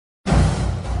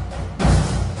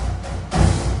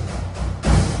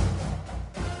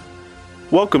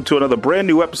Welcome to another brand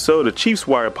new episode of Chiefs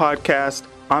Wire Podcast.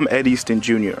 I'm Ed Easton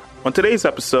Jr. On today's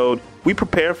episode, we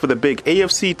prepare for the big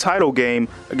AFC title game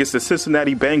against the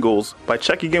Cincinnati Bengals by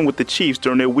checking in with the Chiefs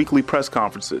during their weekly press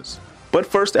conferences. But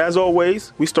first, as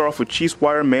always, we start off with Chiefs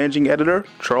Wire Managing Editor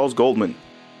Charles Goldman.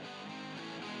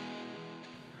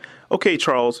 Okay,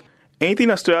 Charles, anything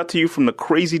that stood out to you from the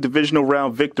crazy divisional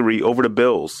round victory over the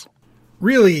Bills?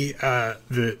 Really,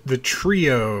 the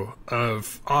trio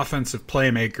of offensive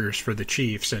playmakers for the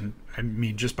Chiefs, and I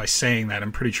mean, just by saying that,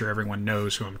 I'm pretty sure everyone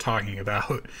knows who I'm talking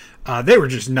about. They were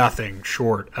just nothing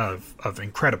short of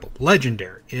incredible,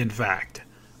 legendary, in fact.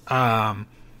 Patrick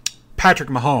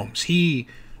Mahomes, he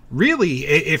really,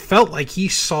 it felt like he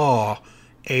saw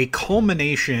a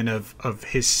culmination of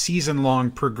his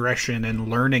season-long progression and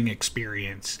learning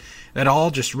experience that all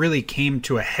just really came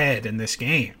to a head in this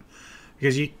game.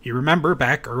 Because you remember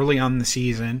back early on in the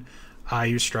season,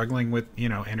 he was struggling with,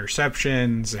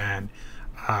 interceptions, and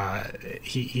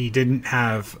he didn't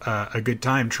have a good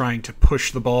time trying to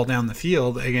push the ball down the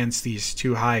field against these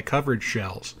two high coverage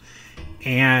shells.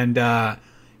 And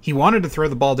he wanted to throw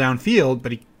the ball downfield,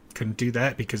 but he couldn't do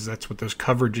that because that's what those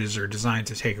coverages are designed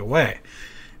to take away.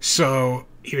 So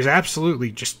he was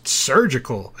absolutely just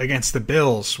surgical against the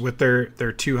Bills with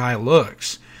their too high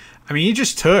looks. I mean, he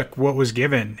just took what was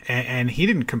given, and he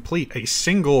didn't complete a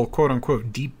single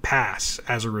quote-unquote deep pass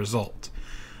as a result.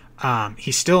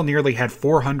 He still nearly had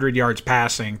 400 yards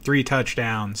passing, 3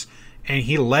 touchdowns, and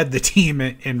he led the team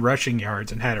in rushing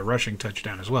yards and had a rushing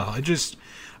touchdown as well. It just,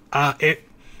 it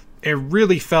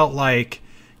really felt like,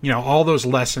 all those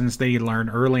lessons that he learned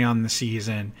early on in the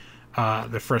season,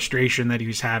 the frustration that he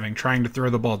was having, trying to throw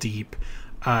the ball deep,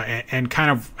 and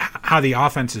kind of how the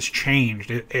offense has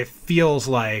changed. It feels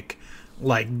like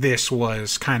this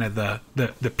was kind of the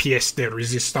pièce de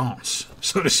résistance,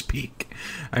 so to speak.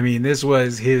 I mean, this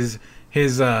was his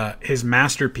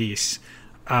masterpiece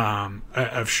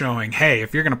of showing, hey,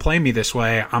 if you're going to play me this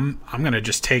way, I'm going to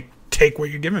just take what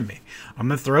you're giving me. I'm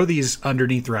going to throw these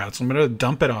underneath routes. I'm going to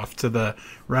dump it off to the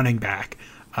running back.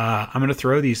 I'm going to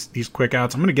throw these quick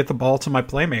outs. I'm going to get the ball to my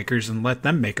playmakers and let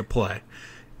them make a play.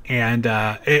 And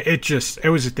it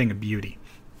was a thing of beauty.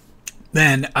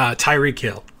 Then Tyreek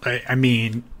Hill. I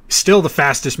mean, still the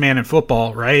fastest man in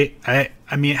football, right?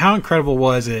 I mean, how incredible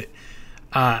was it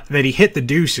that he hit the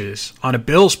deuces on a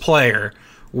Bills player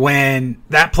when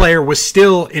that player was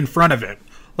still in front of him?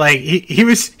 Like he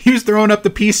was throwing up the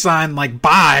peace sign like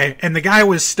bye, and the guy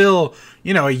was still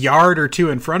a yard or two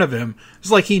in front of him.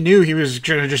 It's like he knew he was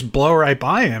going to just blow right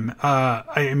by him.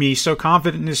 I mean, he's so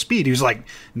confident in his speed. He was like,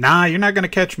 nah, you're not going to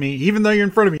catch me. Even though you're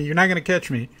in front of me, you're not going to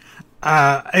catch me.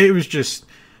 It was just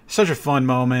such a fun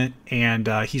moment, and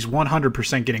he's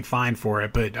 100% getting fined for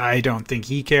it, but I don't think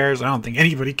he cares. I don't think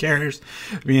anybody cares.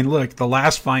 I mean, look, the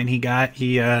last fine he got,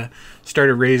 he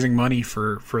started raising money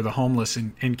for the homeless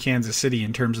in Kansas City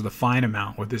in terms of the fine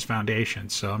amount with his foundation,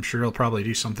 so I'm sure he'll probably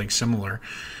do something similar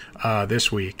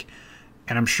this week,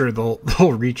 and I'm sure they'll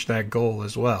reach that goal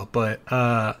as well. But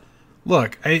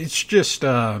look, it's just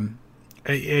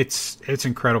it's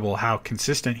incredible how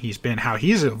consistent he's been, how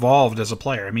he's evolved as a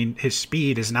player. I mean, his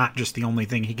speed is not just the only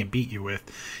thing he can beat you with,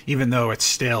 even though it's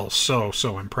still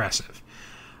so impressive.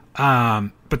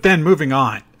 But then moving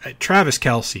on, Travis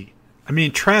Kelce. I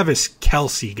mean, Travis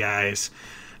Kelce, guys.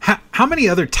 How many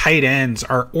other tight ends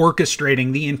are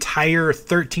orchestrating the entire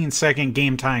 13-second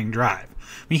game-tying drive?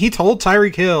 I mean, he told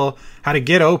Tyreek Hill how to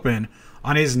get open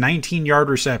on his 19-yard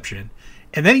reception.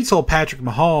 And then he told Patrick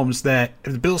Mahomes that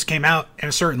if the Bills came out in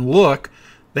a certain look,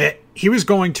 that he was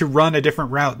going to run a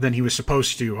different route than he was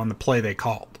supposed to on the play they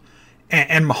called.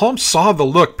 And Mahomes saw the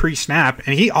look pre-snap,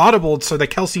 and he audibled so that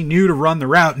Kelce knew to run the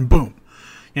route, and boom.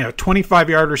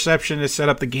 25-yard reception to set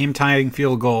up the game-tying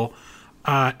field goal.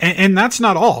 And that's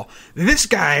not all. This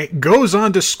guy goes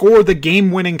on to score the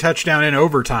game-winning touchdown in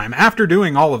overtime after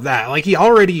doing all of that. Like, he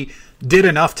already did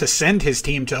enough to send his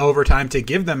team to overtime to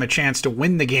give them a chance to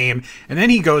win the game, and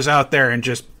then he goes out there and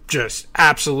just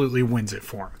absolutely wins it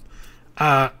for him.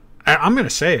 I'm going to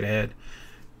say it, Ed.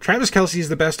 Travis Kelce is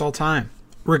the best all time,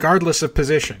 regardless of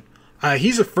position.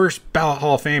 He's a first ballot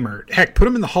Hall of Famer. Heck, put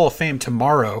him in the Hall of Fame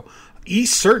tomorrow.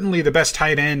 He's certainly the best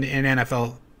tight end in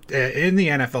the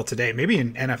NFL today, maybe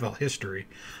in NFL history,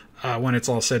 when it's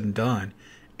all said and done.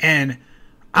 And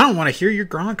I don't want to hear your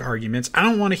Gronk arguments. I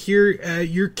don't want to hear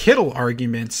your Kittle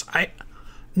arguments.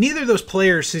 Neither of those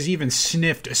players has even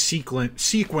sniffed a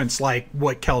sequence like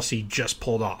what Kelce just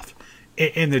pulled off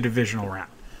in the divisional round.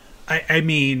 I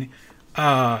mean,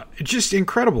 just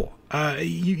incredible.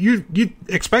 You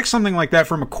expect something like that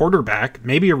from a quarterback,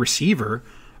 maybe a receiver.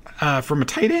 From a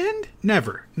tight end?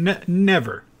 Never.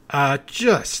 Never.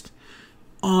 Just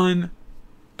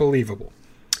believable.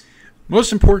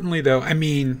 Most importantly, though, I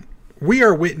mean, we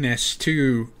are witness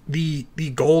to the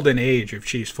golden age of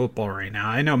Chiefs football right now.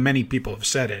 I know many people have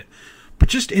said it, but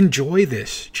just enjoy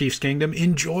this, Chiefs Kingdom.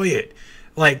 Enjoy it.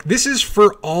 Like, this is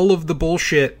for all of the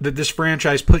bullshit that this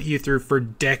franchise put you through for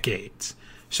decades.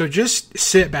 So just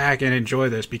sit back and enjoy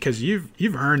this, because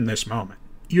you've earned this moment.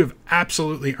 You have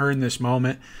absolutely earned this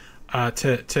moment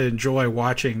to enjoy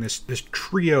watching this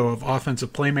trio of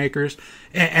offensive playmakers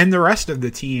and the rest of the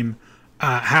team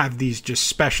have these just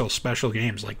special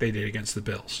games like they did against the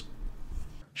Bills.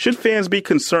 Should fans be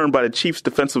concerned by the Chiefs'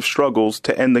 defensive struggles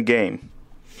to end the game?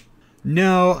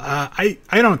 No, I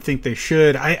don't think they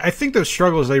should. I think those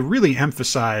struggles, they really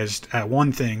emphasized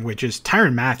one thing, which is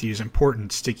Tyrann Mathieu's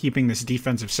importance to keeping this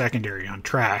defensive secondary on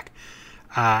track.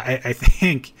 I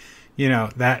think,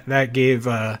 that gave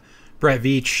Brett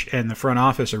Veach and the front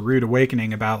office a rude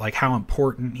awakening about like how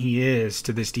important he is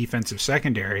to this defensive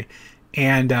secondary.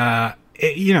 And,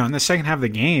 in the second half of the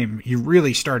game, you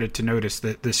really started to notice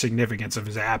the significance of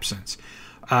his absence,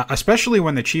 especially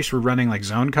when the Chiefs were running like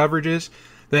zone coverages.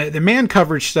 The man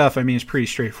coverage stuff, I mean, is pretty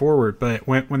straightforward, but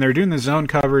when they're doing the zone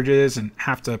coverages and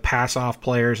have to pass off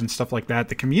players and stuff like that,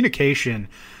 the communication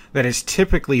that is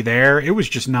typically there, it was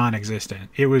just non-existent.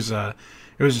 It was a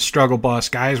struggle bus.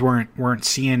 Guys weren't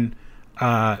seeing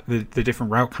the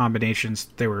different route combinations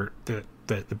the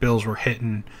Bills were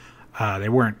hitting. They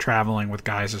weren't traveling with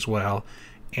guys as well.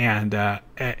 And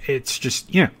it's just,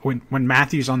 when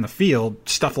Mathieu's on the field,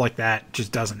 stuff like that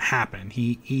just doesn't happen.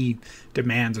 He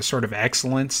demands a sort of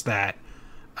excellence that,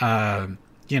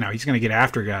 he's going to get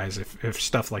after guys if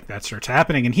stuff like that starts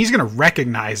happening. And he's going to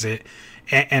recognize it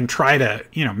and try to,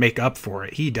 make up for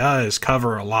it. He does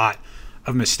cover a lot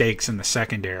of mistakes in the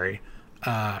secondary,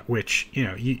 which,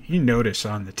 you notice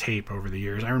on the tape over the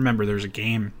years. I remember there was a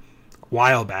game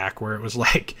while back where it was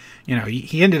like,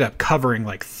 he ended up covering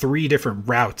like 3 different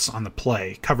routes on the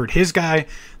play. Covered his guy,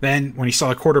 then when he saw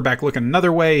the quarterback looking another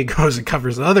way, he goes and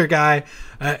covers the other guy.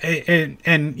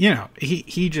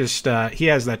 He just he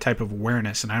has that type of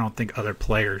awareness, and I don't think other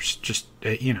players just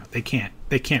they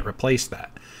can't replace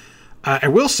that. I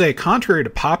will say, contrary to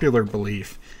popular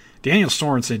belief, Daniel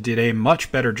Sorensen did a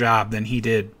much better job than he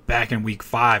did back in Week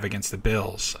 5 against the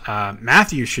Bills.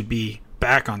 Mathieu should be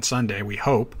back on Sunday, we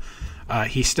hope.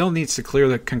 He still needs to clear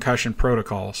the concussion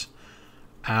protocols.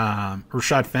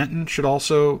 Rashad Fenton should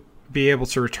also be able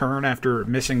to return after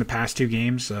missing the past 2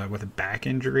 games with a back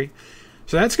injury.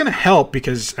 So that's going to help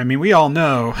because, we all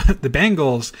know the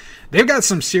Bengals, they've got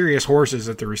some serious horses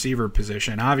at the receiver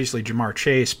position. Obviously Jamar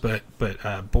Chase, but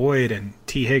Boyd and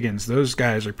T. Higgins, those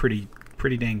guys are pretty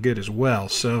dang good as well.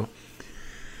 So,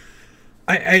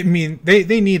 they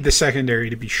need the secondary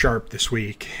to be sharp this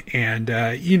week. And,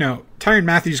 Tyrann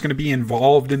Mathieu is going to be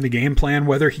involved in the game plan,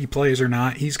 whether he plays or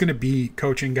not. He's going to be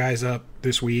coaching guys up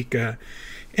this week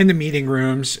in the meeting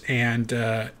rooms. And,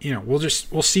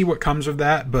 we'll see what comes of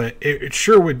that. But it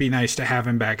sure would be nice to have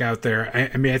him back out there.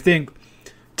 I think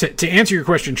to answer your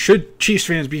question, should Chiefs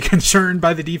fans be concerned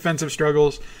by the defensive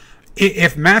struggles?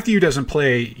 If Mathieu doesn't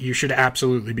play, you should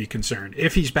absolutely be concerned.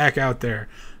 If he's back out there,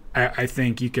 I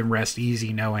think you can rest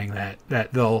easy knowing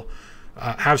that they'll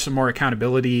have some more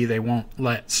accountability. They won't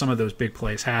let some of those big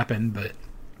plays happen. But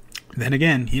then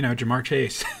again, Jamar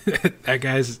Chase, that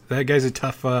guy's a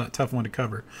tough one to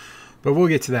cover. But we'll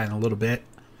get to that in a little bit.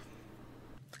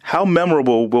 How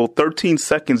memorable will 13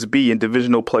 seconds be in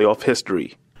divisional playoff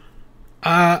history?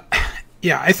 Yeah,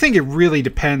 I think it really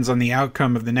depends on the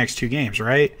outcome of the next 2 games,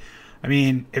 right?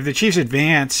 If the Chiefs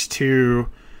advance to,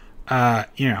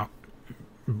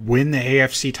 win the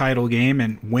AFC title game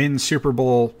and win Super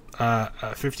Bowl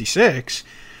 56,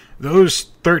 those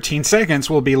 13 seconds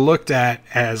will be looked at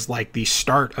as like the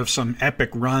start of some epic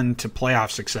run to playoff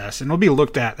success, and will be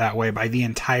looked at that way by the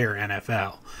entire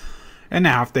NFL. And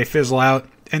now, if they fizzle out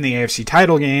in the AFC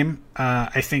title game,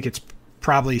 I think it's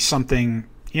probably something,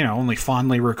 only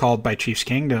fondly recalled by Chiefs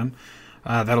Kingdom.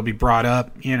 That'll be brought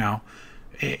up,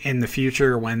 in the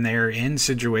future when they're in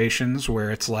situations where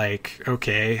it's like,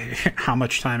 okay, how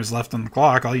much time is left on the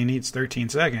clock? All you need is 13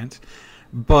 seconds.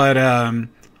 But,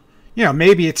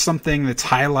 maybe it's something that's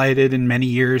highlighted in many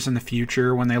years in the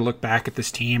future when they look back at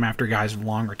this team after guys have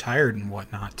long retired and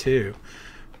whatnot too.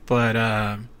 But,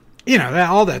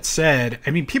 all that said,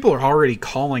 people are already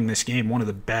calling this game one of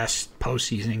the best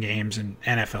postseason games in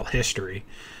NFL history.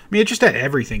 It just had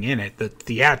everything in it: the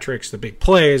theatrics, the big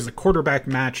plays, the quarterback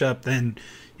matchup, then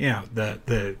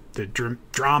the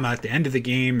drama at the end of the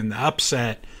game and the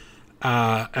upset.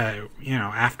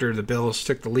 After the Bills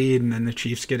took the lead and then the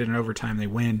Chiefs get it in overtime, they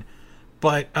win.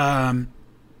 But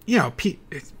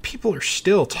people are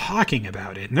still talking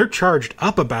about it, and they're charged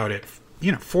up about it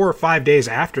 4 or 5 days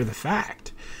after the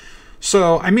fact.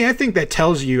 So, I mean, I think that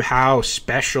tells you how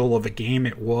special of a game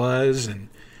it was and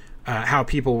how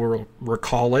people will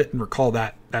recall it and recall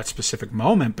that specific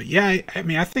moment. But yeah, I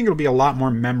mean, I think it'll be a lot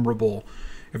more memorable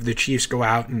if the Chiefs go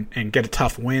out and get a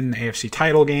tough win in the AFC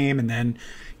title game and then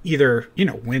either,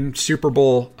 win Super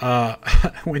Bowl,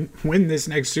 win this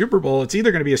next Super Bowl. It's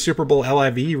either going to be a Super Bowl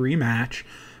LIV rematch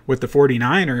with the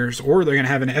 49ers, or they're going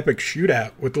to have an epic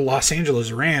shootout with the Los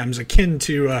Angeles Rams, akin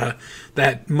to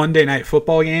that Monday Night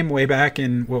Football game way back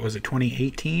in,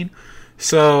 2018?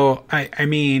 So, I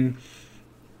mean,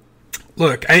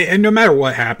 look, and no matter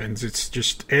what happens,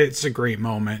 it's a great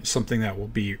moment, something that will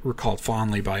be recalled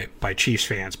fondly by Chiefs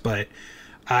fans, but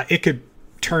it could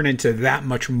turn into that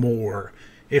much more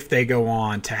if they go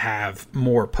on to have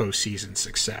more postseason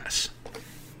success.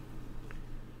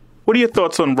 What are your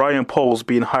thoughts on Ryan Poles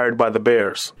being hired by the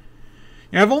Bears?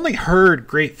 I've only heard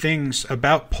great things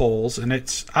about Poles, and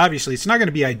it's not going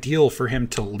to be ideal for him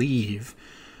to leave.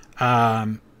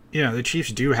 The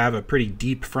Chiefs do have a pretty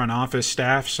deep front office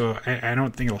staff, so I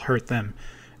don't think it'll hurt them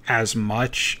as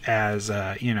much as,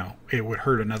 it would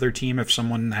hurt another team if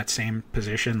someone in that same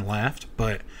position left.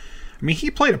 But, I mean, he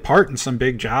played a part in some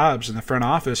big jobs in the front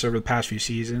office over the past few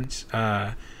seasons.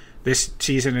 This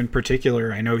season in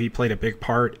particular, I know he played a big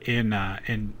part in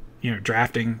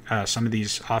drafting some of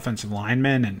these offensive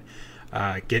linemen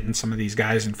and getting some of these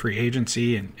guys in free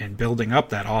agency and building up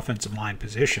that offensive line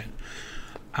position.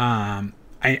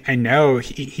 I know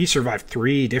he survived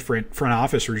 3 different front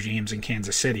office regimes in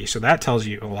Kansas City, so that tells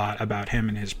you a lot about him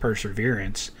and his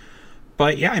perseverance.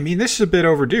 But yeah, I mean, this is a bit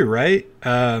overdue, right?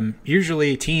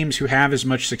 Usually teams who have as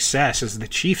much success as the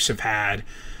Chiefs have had,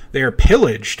 they are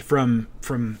pillaged from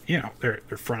their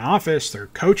front office, their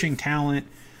coaching talent.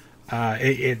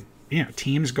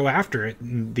 Teams go after it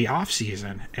in the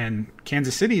offseason. And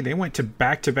Kansas City, they went to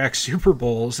back-to-back Super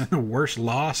Bowls, and the worst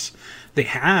loss they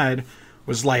had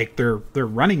was like their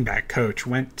running back coach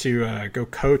went to go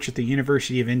coach at the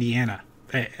University of Indiana.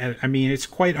 I mean, it's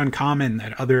quite uncommon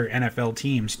that other NFL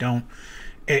teams don't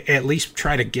at least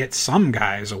try to get some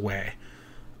guys away.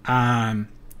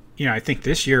 I think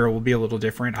this year will be a little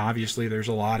different. Obviously, there's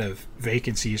a lot of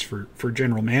vacancies for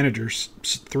general managers.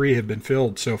 3 have been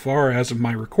filled so far as of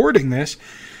my recording this.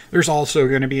 There's also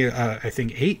going to be, I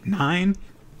think, 8, 9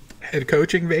 head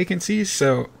coaching vacancies.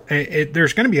 So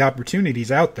there's going to be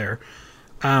opportunities out there.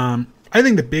 I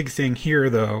think the big thing here,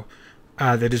 though,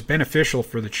 that is beneficial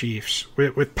for the Chiefs,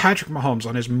 with Patrick Mahomes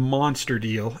on his monster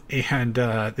deal and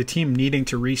the team needing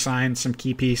to re-sign some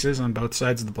key pieces on both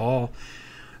sides of the ball,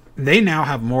 they now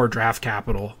have more draft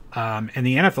capital, and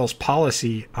the NFL's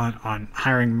policy on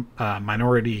hiring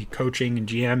minority coaching and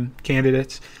GM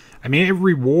candidates, I mean, it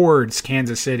rewards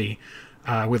Kansas City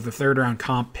with the 3rd-round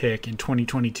comp pick in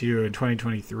 2022 and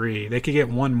 2023. They could get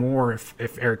one more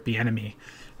if Eric Bieniemy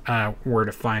were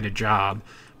to find a job,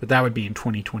 but that would be in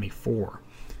 2024.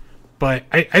 But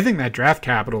I think that draft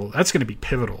capital, that's going to be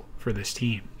pivotal for this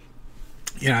team.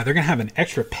 They're going to have an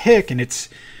extra pick, and it's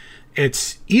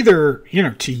either,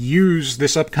 to use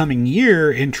this upcoming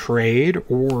year in trade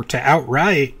or to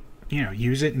outright,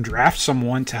 use it and draft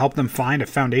someone to help them find a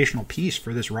foundational piece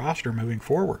for this roster moving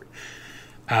forward.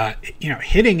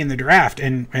 Hitting in the draft,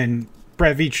 and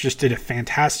Brett Veach just did a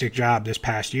fantastic job this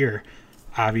past year.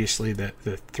 Obviously, the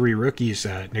 3 rookies,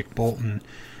 Nick Bolton,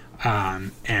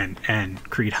 and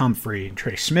Creed Humphrey and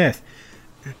Trey Smith,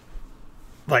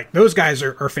 like, those guys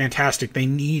are fantastic. They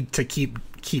need to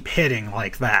keep hitting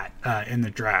like that in the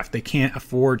draft. They can't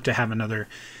afford to have another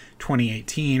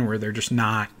 2018 where they're just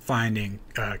not finding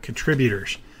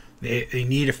contributors. They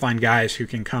need to find guys who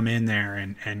can come in there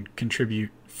and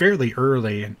contribute fairly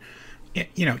early. And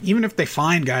even if they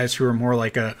find guys who are more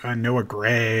like a Noah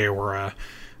Gray or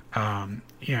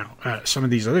some of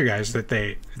these other guys that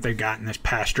they got in this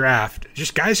past draft,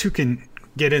 just guys who can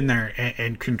get in there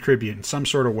and contribute in some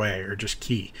sort of way are just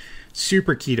key.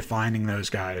 Super key to finding those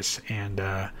guys. And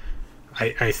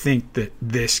I think that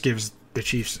this gives the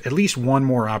Chiefs at least one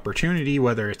more opportunity,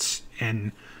 whether it's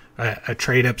in a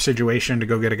trade-up situation to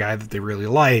go get a guy that they really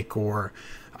like, or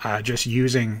just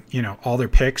using all their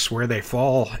picks where they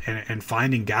fall and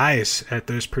finding guys at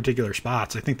those particular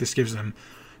spots. I think this gives them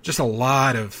just a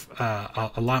lot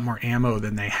more ammo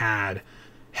than they had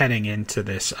heading into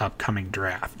this upcoming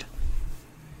draft.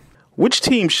 Which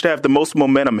team should have the most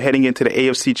momentum heading into the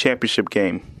AFC Championship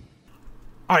game?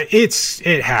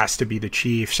 It has to be the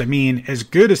Chiefs. I mean, as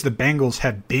good as the Bengals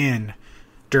have been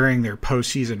during their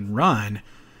postseason run, I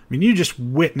mean, you just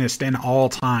witnessed an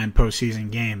all-time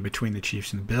postseason game between the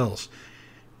Chiefs and the Bills.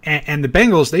 And the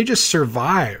Bengals, they just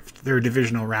survived their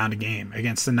divisional round game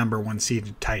against the number 1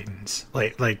 seeded Titans.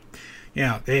 Like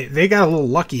they got a little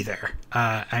lucky there.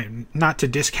 Not to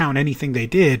discount anything they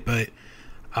did, but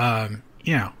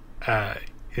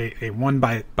they won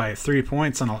by 3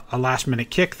 points on a last-minute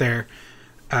kick there.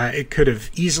 It could have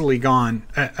easily gone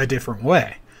a different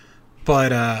way.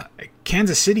 But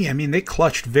Kansas City, I mean, they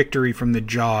clutched victory from the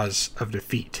jaws of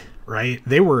defeat, right?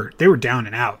 They were down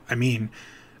and out. I mean,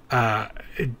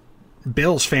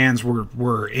 Bills fans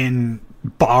were in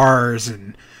bars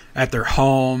and at their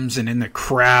homes and in the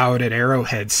crowd at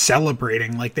Arrowhead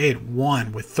celebrating like they had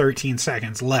won with 13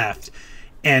 seconds left.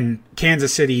 And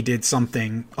Kansas City did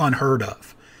something unheard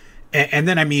of. And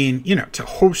then, I mean, to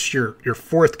host your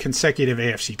fourth consecutive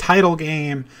AFC title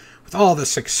game with all the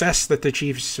success that the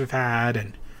Chiefs have had.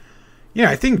 And,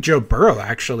 I think Joe Burrow,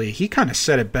 actually, he kind of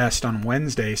said it best on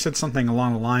Wednesday. He said something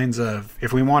along the lines of,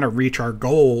 if we want to reach our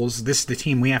goals, this is the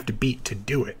team we have to beat to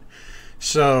do it.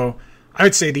 So I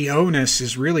would say the onus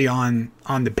is really on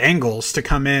the Bengals to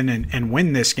come in and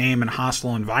win this game in a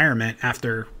hostile environment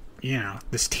after,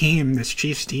 this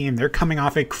Chiefs team, they're coming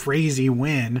off a crazy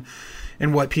win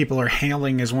in what people are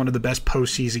hailing as one of the best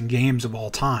postseason games of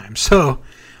all time. So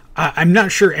I'm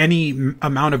not sure any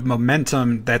amount of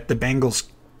momentum that the Bengals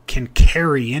can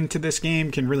carry into this game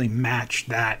can really match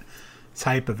that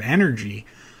type of energy.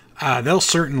 They'll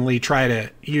certainly try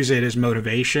to use it as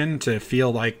motivation to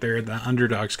feel like they're the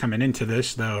underdogs coming into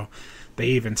this, though they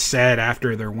even said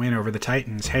after their win over the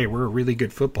Titans, hey, we're a really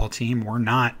good football team. We're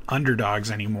not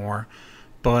underdogs anymore.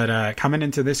 But coming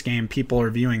into this game, people are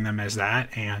viewing them as that.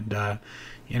 And,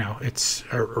 it's,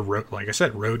 like I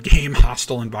said, road game,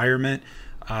 hostile environment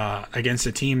against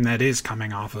a team that is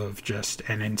coming off of just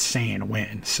an insane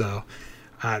win. So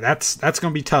that's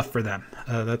going to be tough for them.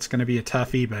 That's going to be a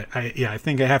toughie. But, I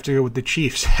think I have to go with the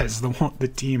Chiefs as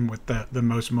the team with the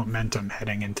most momentum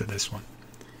heading into this one.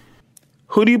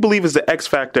 Who do you believe is the X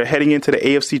factor heading into the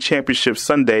AFC Championship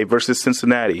Sunday versus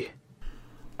Cincinnati?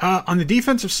 On the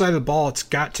defensive side of the ball, it's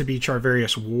got to be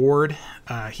Charvarius Ward.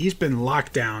 He's been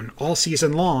locked down all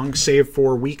season long, save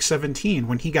for Week 17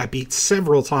 when he got beat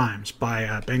several times by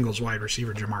Bengals wide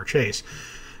receiver Jamar Chase.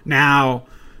 Now,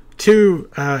 to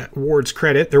Ward's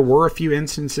credit, there were a few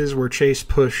instances where Chase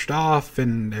pushed off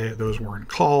and those weren't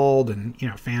called, and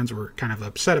fans were kind of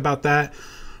upset about that.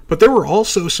 But there were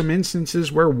also some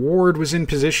instances where Ward was in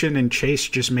position and Chase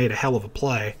just made a hell of a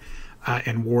play,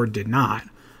 and Ward did not.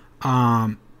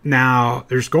 Now,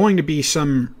 there's going to be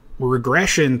some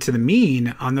regression to the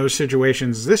mean on those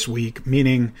situations this week,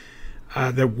 meaning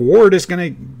that Ward is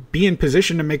going to be in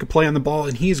position to make a play on the ball,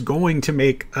 and he's going to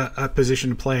make a position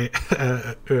to play.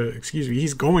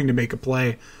 He's going to make a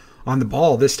play on the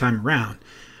ball this time around.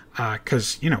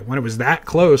 Because when it was that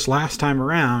close last time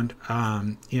around,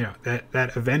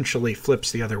 that eventually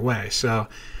flips the other way. So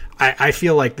I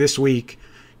feel like this week,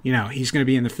 he's going to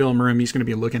be in the film room. He's going to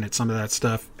be looking at some of that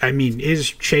stuff. I mean, is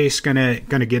Chase going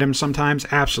to get him sometimes?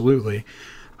 Absolutely.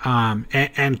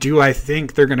 And do I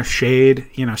think they're going to shade,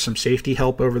 some safety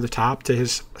help over the top to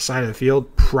his side of the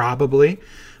field? Probably.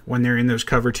 When they're in those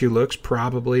cover two looks,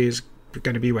 probably is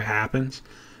going to be what happens.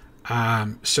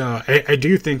 So I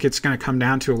do think it's going to come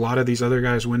down to a lot of these other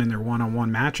guys winning their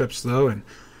one-on-one matchups, though. And,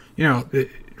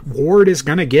 Ward is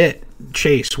going to get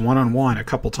Chase one-on-one a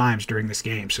couple times during this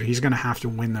game, so he's going to have to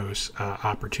win those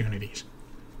opportunities.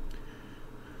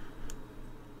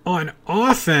 On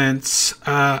offense,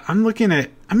 I'm going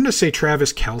to say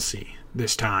Travis Kelce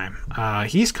this time.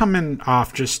 He's coming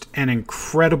off just an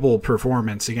incredible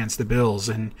performance against the Bills,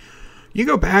 and you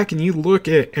go back and you look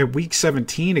at Week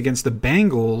 17 against the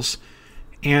Bengals,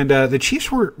 and the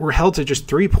Chiefs were held to just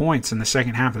 3 points in the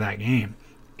second half of that game.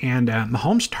 And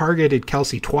Mahomes targeted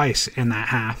Kelce twice in that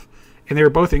half, and they were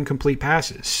both incomplete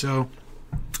passes. So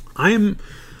I'm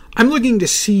looking to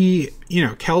see,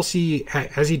 Kelce,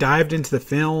 has he dived into the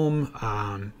film?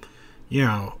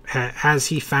 Has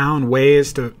he found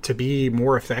ways to be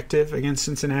more effective against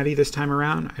Cincinnati this time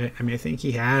around? I think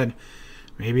he had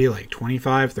maybe like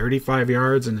 25, 35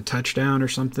 yards and a touchdown or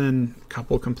something, a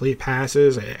couple complete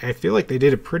passes. I feel like they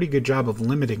did a pretty good job of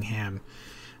limiting him.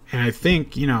 And I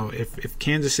think, if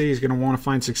Kansas City is going to want to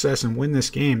find success and win this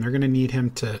game, they're going to need him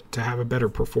to have a better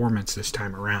performance this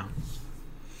time around.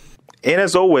 And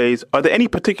as always, are there any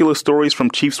particular stories from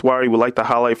Chiefs Wire you would like to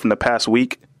highlight from the past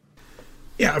week?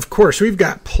 Yeah, of course. We've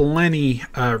got plenty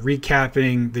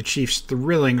recapping the Chiefs'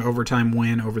 thrilling overtime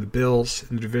win over the Bills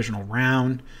in the divisional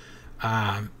round.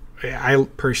 I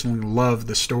personally love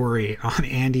the story on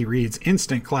Andy Reid's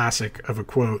instant classic of a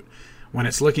quote, "When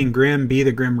it's looking grim, be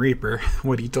the Grim Reaper,"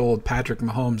 what he told Patrick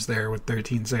Mahomes there with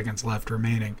 13 seconds left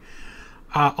remaining.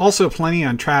 Also plenty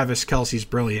on Travis Kelce's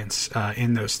brilliance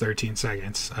in those 13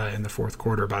 seconds in the fourth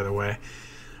quarter, by the way.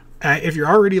 if you're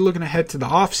already looking ahead to the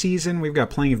off season, we've got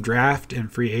plenty of draft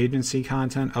and free agency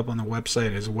content up on the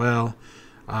website as well.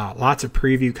 Lots of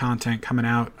preview content coming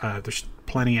out. There's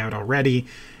plenty out already,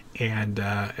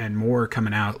 and more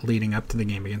coming out leading up to the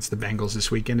game against the Bengals this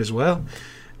weekend as well.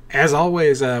 As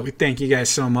always, we thank you guys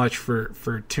so much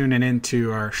for tuning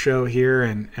into our show here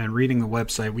and reading the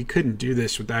website. We couldn't do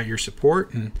this without your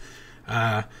support, and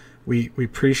we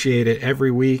appreciate it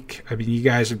every week. I mean, you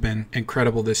guys have been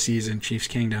incredible this season, Chiefs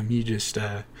Kingdom. You just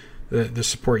the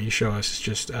support you show us is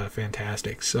just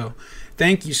fantastic. So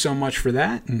thank you so much for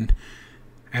that. And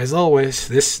as always,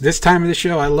 this time of the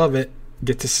show, I love it.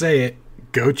 Get to say it.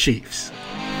 Go Chiefs.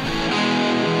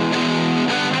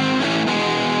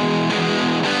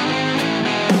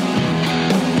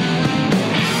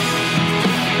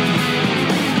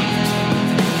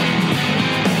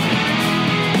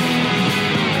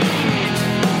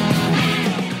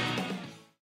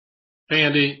 Hey,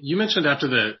 Andy, you mentioned after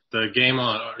the game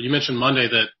you mentioned Monday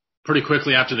that pretty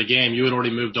quickly after the game, you had already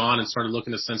moved on and started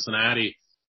looking to Cincinnati.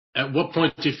 At what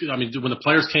point do you feel, when the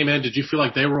players came in, did you feel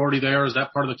like they were already there? Is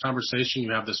that part of the conversation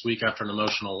you have this week after an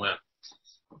emotional win?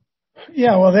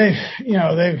 Yeah, well,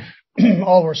 they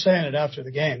all were saying it after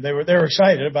the game. They were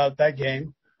excited about that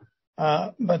game.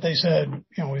 But they said,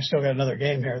 we've still got another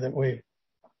game here that we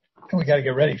got to get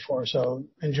ready for. So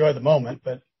enjoy the moment,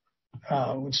 but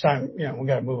it's time, we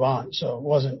got to move on. So it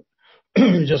wasn't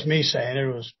just me saying it.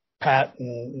 It was Pat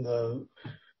and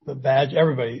the badge,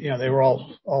 everybody, they were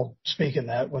all speaking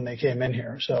that when they came in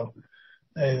here. So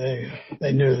they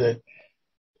knew that,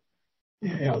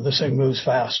 this thing moves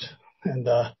fast and,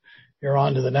 you're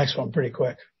on to the next one pretty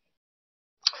quick.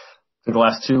 So the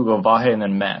last two go Vahe and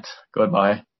then Matt. Go ahead,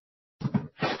 Vahe.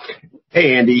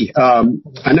 Hey, Andy.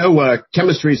 I know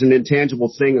chemistry is an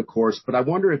intangible thing, of course, but I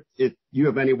wonder if you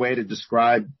have any way to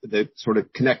describe the sort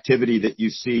of connectivity that you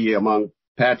see among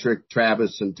Patrick,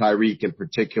 Travis, and Tyreek in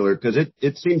particular, because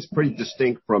it seems pretty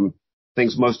distinct from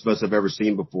things most of us have ever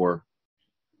seen before.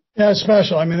 Yeah, it's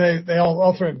special. I mean, they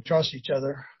all three of them trust each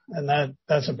other, and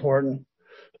that's important.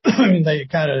 They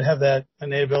kind of have that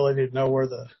innate ability to know where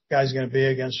the guy's going to be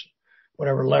against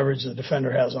whatever leverage the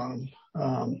defender has on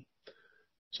him.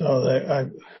 So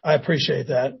I appreciate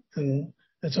that. And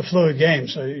it's a fluid game,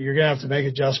 so you're going to have to make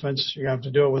adjustments. You're going to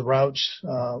have to do it with routes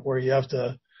where you have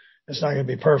to – it's not going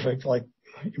to be perfect like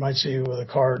you might see with a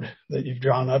card that you've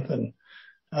drawn up. And,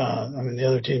 the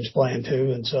other team's playing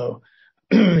too. And so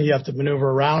you have to maneuver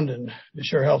around, and it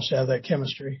sure helps to have that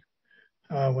chemistry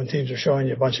when teams are showing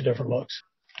you a bunch of different looks.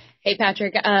 Hey,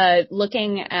 Patrick,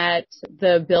 looking at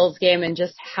the Bills game and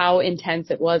just how intense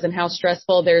it was and how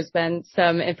stressful, there's been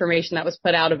some information that was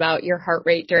put out about your heart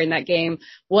rate during that game.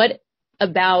 What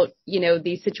about,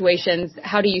 these situations,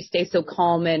 how do you stay so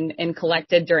calm and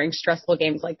collected during stressful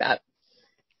games like that?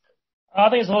 I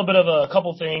think it's a little bit of a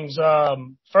couple things.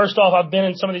 First off, I've been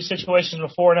in some of these situations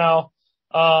before now.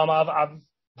 I've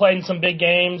played in some big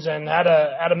games and had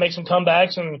to make some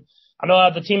comebacks, and I know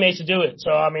how the teammates to do it. So,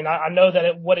 I know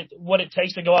that what it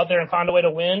takes to go out there and find a way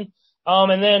to win.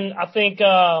 And then I think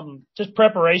just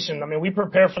preparation. We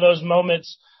prepare for those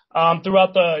moments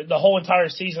throughout the whole entire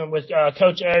season with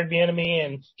Coach Eric Bieniemy,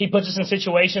 and he puts us in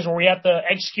situations where we have to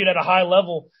execute at a high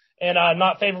level and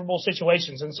not favorable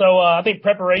situations. And so I think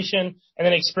preparation and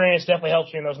then experience definitely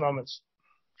helps you in those moments.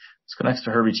 Let's go next to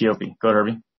Herbie Teope. Go ahead,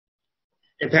 Herbie.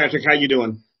 Hey, Patrick, how you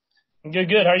doing?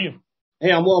 Good. How are you?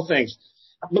 Hey, I'm well, thanks.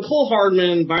 McCole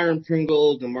Hardman, Byron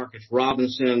Pringle, DeMarcus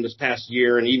Robinson this past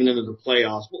year and even into the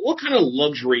playoffs. What kind of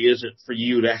luxury is it for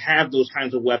you to have those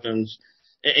kinds of weapons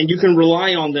and you can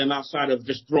rely on them outside of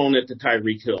just throwing it to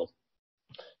Tyreek Hill?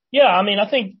 Yeah, I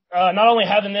think not only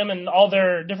having them and all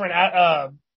their different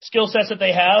skill sets that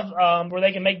they have where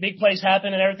they can make big plays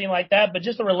happen and everything like that, but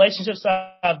just the relationships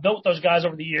that I've built with those guys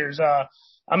over the years.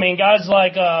 Guys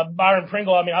like Byron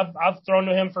Pringle, I've thrown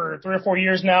to him for 3 or 4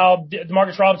 years now.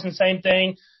 DeMarcus Robinson, same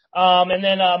thing. And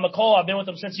then McCole, I've been with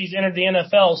him since he's entered the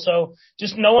NFL. So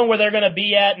just knowing where they're going to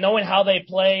be at, knowing how they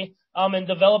play, and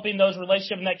developing those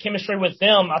relationships and that chemistry with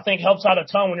them, I think helps out a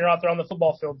ton when you're out there on the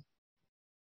football field.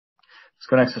 Let's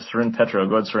go next to Seren Petro.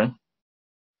 Go ahead, Seren.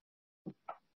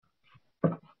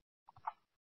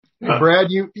 Hey, Brad,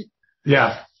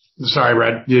 yeah. Sorry,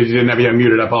 Brad. You didn't have you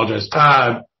unmuted. I apologize.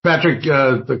 Patrick,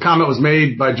 the comment was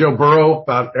made by Joe Burrow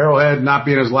about Arrowhead not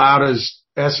being as loud as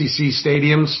SEC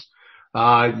stadiums.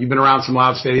 You've been around some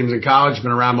loud stadiums in college,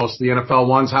 been around most of the NFL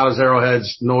ones. How does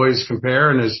Arrowhead's noise compare,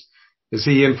 and is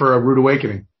he in for a rude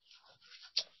awakening?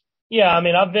 Yeah,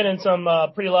 I've been in some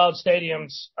pretty loud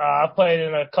stadiums. I've played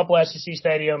in a couple SEC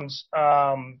stadiums.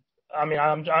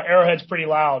 Arrowhead's pretty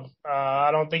loud.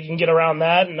 I don't think you can get around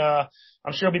that, and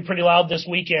I'm sure it'll be pretty loud this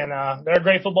weekend. They're a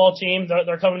great football team.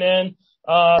 They're coming in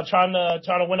trying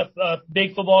to win a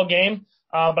big football game.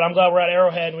 But I'm glad we're at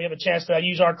Arrowhead and we have a chance to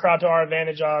use our crowd to our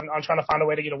advantage on trying to find a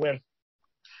way to get a win.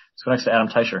 Let's go next to Adam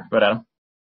Teicher. Go ahead, Adam.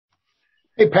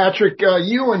 Hey, Patrick,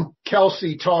 you and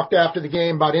Kelsey talked after the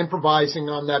game about improvising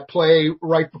on that play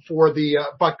right before the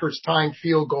Butker's tying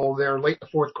field goal there late in the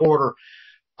fourth quarter.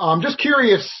 Just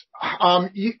curious,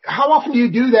 how often do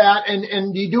you do that?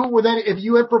 And do you do it with have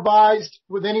you improvised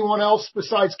with anyone else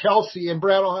besides Kelsey? And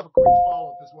Brad, I'll have a quick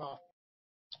follow-up as well.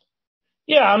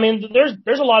 Yeah,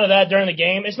 there's a lot of that during the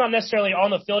game. It's not necessarily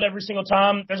on the field every single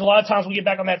time. There's a lot of times we get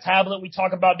back on that tablet. We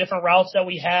talk about different routes that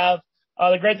we have.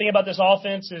 The great thing about this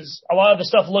offense is a lot of the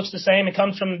stuff looks the same. It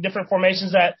comes from different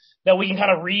formations that we can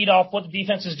kind of read off what the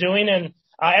defense is doing. And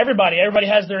everybody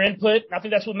has their input. I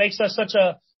think that's what makes us such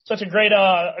a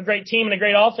great team and a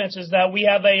great offense is that we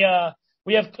have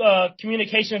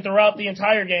communication throughout the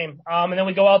entire game. And then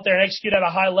we go out there and execute at a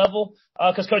high level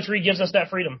because Coach Reid gives us that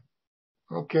freedom.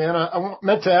 Okay, and I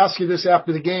meant to ask you this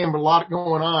after the game, but a lot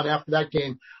going on after that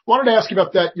game. Wanted to ask you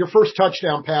about your first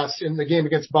touchdown pass in the game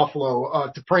against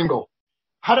Buffalo to Pringle.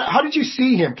 How did you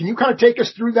see him? Can you kind of take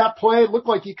us through that play? It looked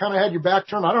like you kind of had your back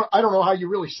turned. I don't know how you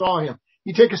really saw him. Can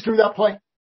you take us through that play?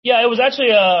 Yeah, it was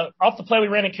actually off the play we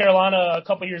ran in Carolina a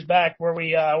couple years back where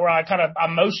I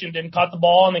motioned and caught the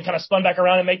ball and then kind of spun back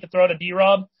around and make the throw to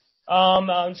D-Rob.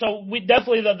 So we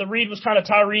definitely the read was kind of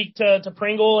Tyreek to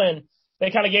Pringle, and they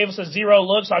kind of gave us a zero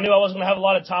look, so I knew I wasn't going to have a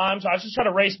lot of time. So I was just trying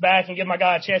to race back and give my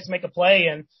guy a chance to make a play,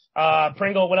 and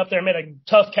Pringle went up there and made a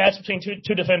tough catch between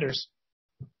two defenders.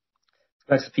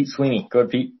 Next to Pete Sweeney. Go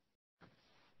ahead, Pete.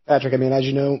 Patrick, as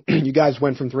you know, you guys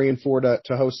went from 3-4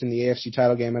 to hosting the AFC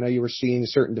title game. I know you were seeing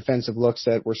certain defensive looks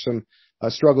that were some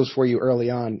struggles for you early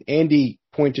on. Andy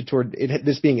pointed toward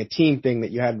this being a team thing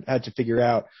that you had to figure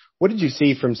out. What did you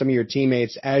see from some of your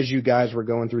teammates as you guys were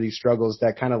going through these struggles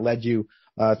that kind of led you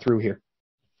through here?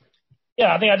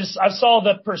 Yeah, I think I saw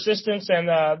the persistence and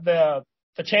the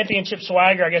championship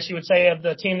swagger, I guess you would say, of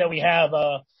the team that we have.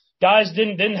 Guys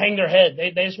didn't hang their head.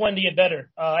 They just wanted to get better.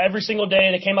 Every single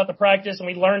day they came out to practice and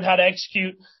we learned how to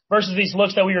execute versus these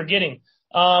looks that we were getting.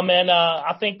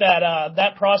 I think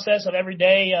that process of every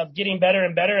day of getting better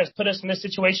and better has put us in this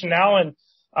situation now, and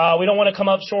we don't want to come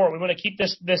up short. We want to keep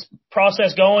this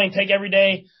process going, take every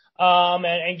day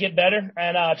and get better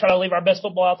and try to leave our best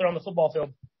football out there on the football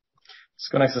field. Let's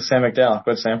go next to Sam McDowell.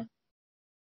 Go ahead, Sam.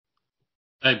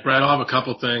 Hey, Brad, I'll have a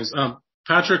couple things.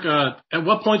 Patrick, at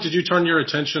what point did you turn your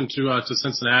attention to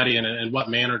Cincinnati, and in what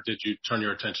manner did you turn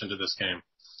your attention to this game?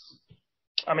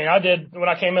 I did when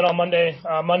I came in on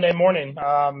Monday morning.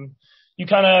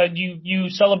 You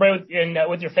celebrate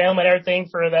with your family and everything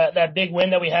for that big win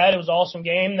that we had. It was an awesome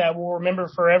game that we'll remember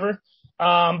forever. We're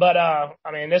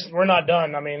not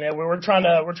done. We're trying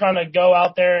to go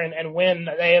out there and win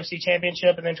the AFC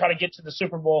Championship and then try to get to the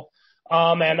Super Bowl.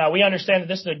 We understand that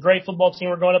this is a great football team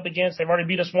we're going up against. They've already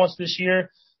beat us once this year.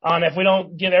 And if we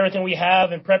don't give everything we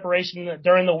have in preparation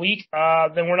during the week,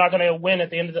 then we're not going to win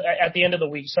at the end of the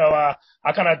week. So,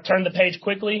 I kind of turned the page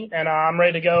quickly and I'm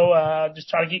ready to go, just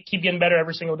try to keep getting better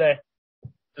every single day.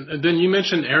 And then you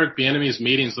mentioned Eric Bieniemy's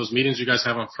meetings, those meetings you guys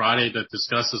have on Friday that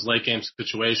discusses late game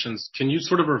situations. Can you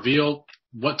sort of reveal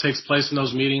what takes place in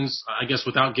those meetings, I guess,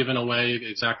 without giving away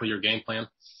exactly your game plan?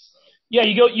 Yeah,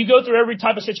 you go through every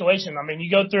type of situation. You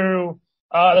go through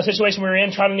the situation we were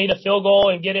in, trying to need a field goal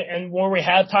and get it, and where we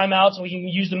have timeouts and we can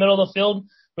use the middle of the field.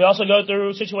 We also go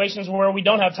through situations where we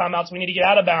don't have timeouts and we need to get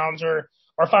out of bounds or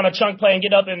find a chunk play and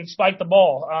get up and spike the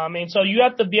ball. So you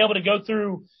have to be able to go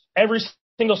through every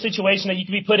single situation that you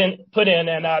can be put in,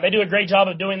 and they do a great job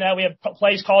of doing that. We have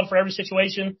plays called for every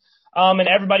situation, and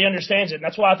everybody understands it. And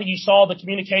that's why I think you saw the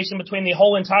communication between the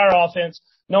whole entire offense,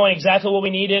 knowing exactly what we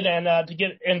needed and to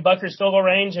get in Butker's field goal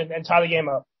range and tie the game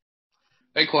up.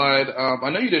 Hey, Clyde, I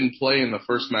know you didn't play in the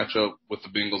first matchup with the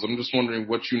Bengals. I'm just wondering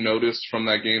what you noticed from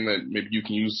that game that maybe you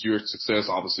can use to your success.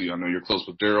 Obviously, I know you're close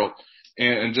with Darryl,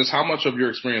 and just how much of your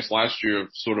experience last year of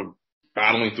sort of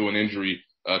battling through an injury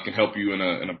can help you in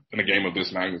a game of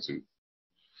this magnitude.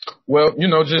 Well,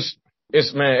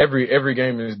 every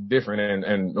game is different,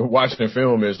 and watching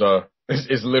film is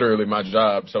literally my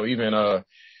job. So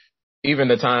even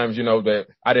the times, that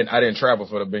I didn't travel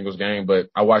for the Bengals game, but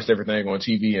I watched everything on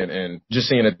TV and just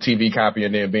seeing a TV copy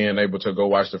and then being able to go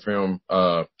watch the film,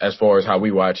 as far as how we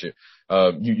watch it.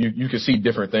 You can see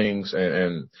different things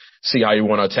and see how you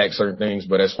want to attack certain things.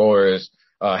 But as far as,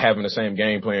 having the same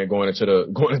game plan going into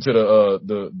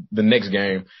the next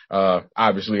game,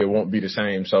 obviously it won't be the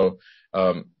same. So,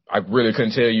 I really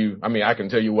couldn't tell you. I mean, I can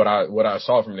tell you what I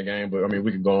saw from the game, but I mean,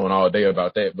 we could go on all day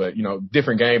about that. But, you know,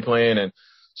 different game plan and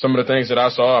some of the things that I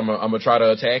saw, I'm going to try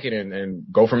to attack it and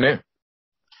go from there.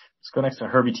 Let's go next to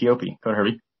Herbie Teope. Go ahead,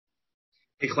 Herbie.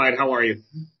 Hey, Clyde, how are you?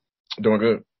 Doing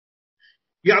good.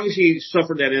 You obviously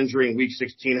suffered that injury in Week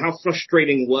 16. How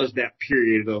frustrating was that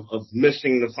period of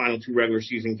missing the final 2 regular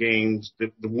season games,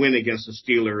 the win against the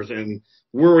Steelers, and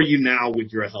where are you now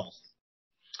with your health?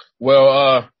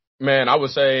 Well, man, I would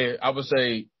say,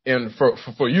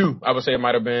 for you, I would say it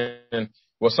might have been,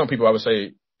 well, some people I would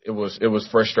say it was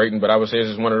frustrating, but I would say it's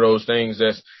just one of those things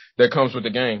that comes with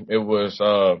the game. It was,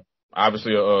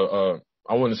 obviously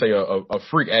I wouldn't say a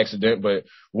freak accident, but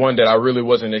one that I really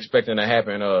wasn't expecting to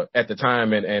happen, at the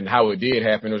time and how it did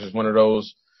happen. It was just one of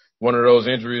those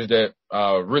injuries that,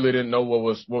 really didn't know what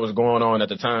was going on at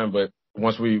the time. But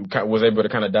once we was able to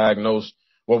kind of diagnose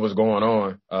what was going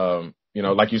on, you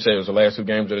know, like you said, it was the last 2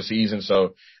 games of the season.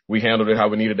 So we handled it how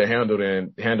we needed to handle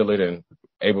it and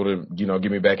able to, you know,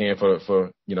 get me back in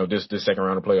for, you know, this second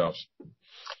round of playoffs.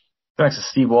 Thanks to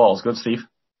Steve Walls. Good, Steve.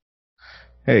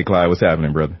 Hey, Clyde, what's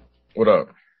happening, brother? What up?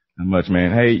 Not much,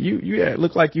 man. Hey, you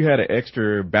looked like you had an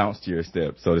extra bounce to your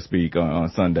step, so to speak, on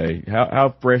Sunday.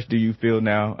 How fresh do you feel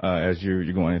now as you're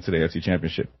going into the AFC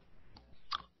Championship?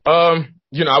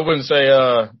 You know, I wouldn't say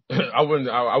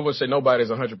I would say nobody's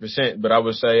 100%, but I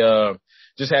would say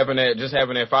just having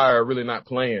that fire, really not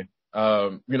playing.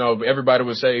 You know, everybody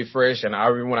would say fresh, and I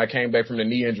remember when I came back from the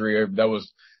knee injury, that was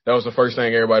the first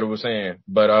thing everybody was saying.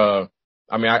 But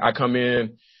I mean, I come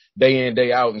in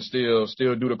day out and still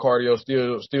do the cardio,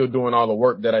 still doing all the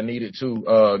work that I needed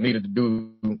to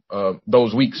do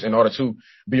those weeks in order to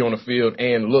be on the field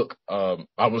and look,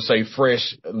 I would say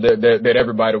fresh that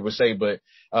everybody would say, but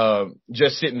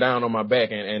just sitting down on my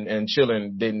back and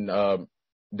chilling didn't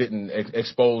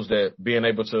expose that. Being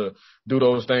able to do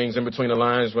those things in between the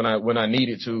lines when I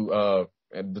needed to,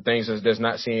 and the things that's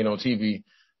not seen on TV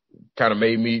kind of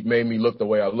made me look the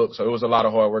way I look. So it was a lot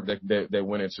of hard work that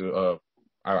went into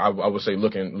I would say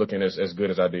looking as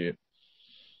good as I did.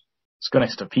 Let's go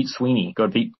next to Pete Sweeney. Go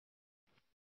ahead, Pete.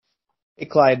 Hey,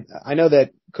 Clyde, I know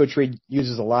that Coach Reid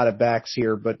uses a lot of backs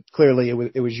here, but clearly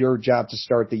it was your job to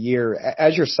start the year.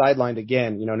 As you're sidelined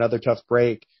again, you know, another tough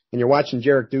break, and you're watching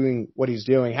Jarek doing what he's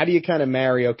doing, how do you kind of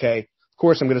marry, okay, of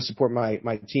course I'm going to support my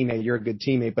teammate, you're a good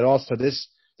teammate, but also this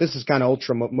is kind of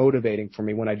ultra motivating for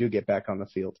me when I do get back on the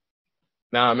field?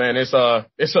 Nah, man, it's a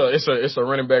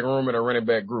running back room and a running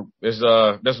back group. That's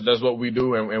what we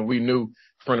do, and we knew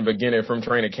from the beginning, from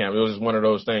training camp. It was just one of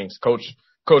those things. Coach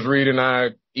Reid and I,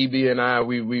 EB and I,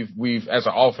 we've as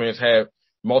an offense had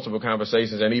multiple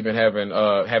conversations, and even having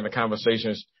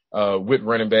conversations with the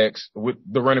running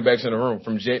backs in the room,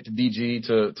 from Jet to DG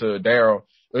to Darryl.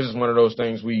 It was just one of those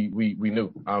things we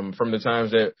knew. From the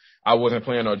times that I wasn't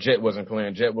playing or Jet wasn't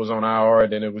playing, Jet was on IR,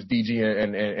 then it was DG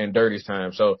and Dirty's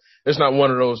time. So it's not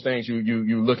one of those things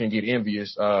you look and get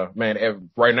envious. Man,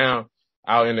 right now,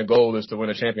 our end goal is to win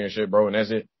a championship, bro, and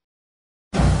that's it.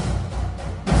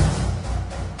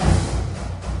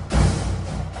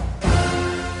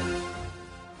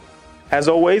 As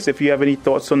always, if you have any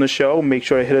thoughts on the show, make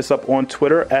sure to hit us up on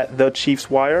Twitter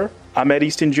 @TheChiefsWire. I'm Ed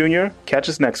Easton Jr. Catch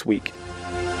us next week.